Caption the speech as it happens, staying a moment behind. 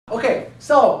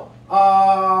So,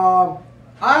 I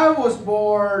was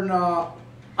born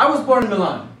in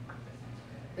Milan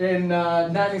in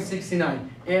 1969.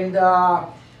 And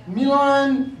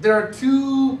Milan, there are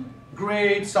two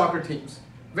great soccer teams,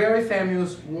 very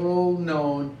famous, well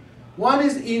known. One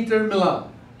is Inter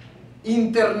Milan,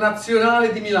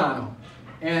 Internazionale di Milano,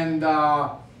 and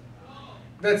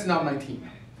that's not my team.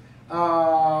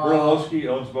 Berlusconi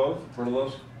owns both?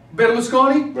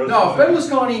 Berlusconi? No,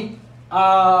 Berlusconi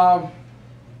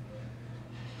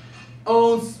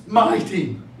owns my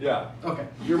team. Yeah. Okay.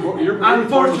 You're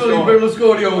Unfortunately,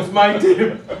 Berlusconi owns my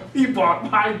team. He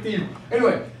bought my team.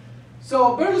 Anyway,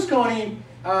 so Berlusconi,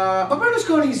 but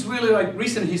Berlusconi is really like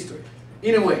recent history,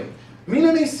 in a way.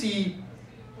 Milan AC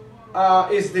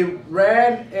is the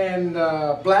red and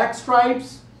black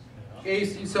stripes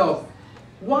AC. So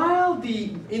while the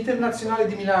Internazionale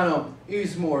di Milano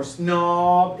is more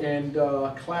snob and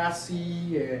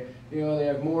classy, you know, they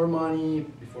have more money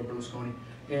before Berlusconi,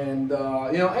 and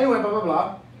you know, anyway, blah blah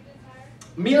blah.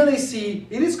 Milan AC,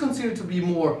 it is considered to be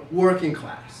more working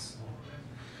class.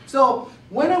 So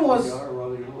when I was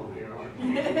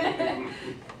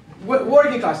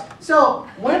working class, so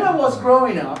when I was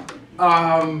growing up,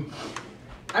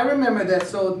 I remember that.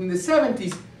 So in the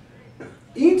 70s,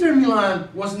 Inter Milan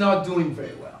was not doing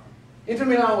very well. Inter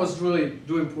Milan was really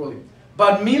doing poorly,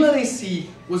 but Milan AC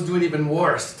was doing even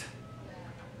worse,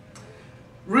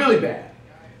 really bad.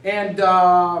 And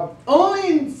only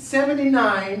in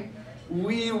 '79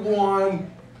 we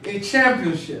won a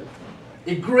championship,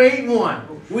 a great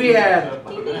one. We had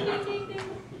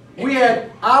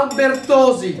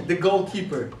Albertosi, the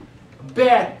goalkeeper,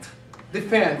 Bet,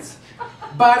 defense,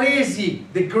 Baresi,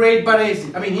 the great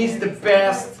Baresi. I mean, he's the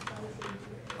best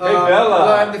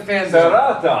defense.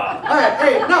 Serata.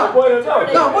 Hey, no,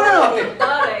 buonanotte.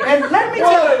 And let me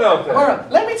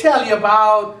tell you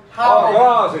about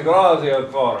how Grazie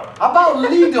ancora. about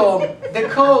Lido, the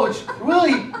coach,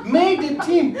 really made the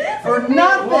team for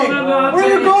nothing. Where are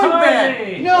you going,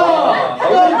 Ben? No,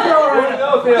 don't go.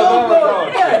 Don't go.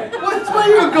 Yeah, where are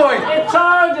you going? It's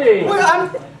Hardy. We're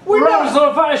not.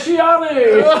 Renzo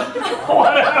Fasciani.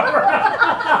 Whatever.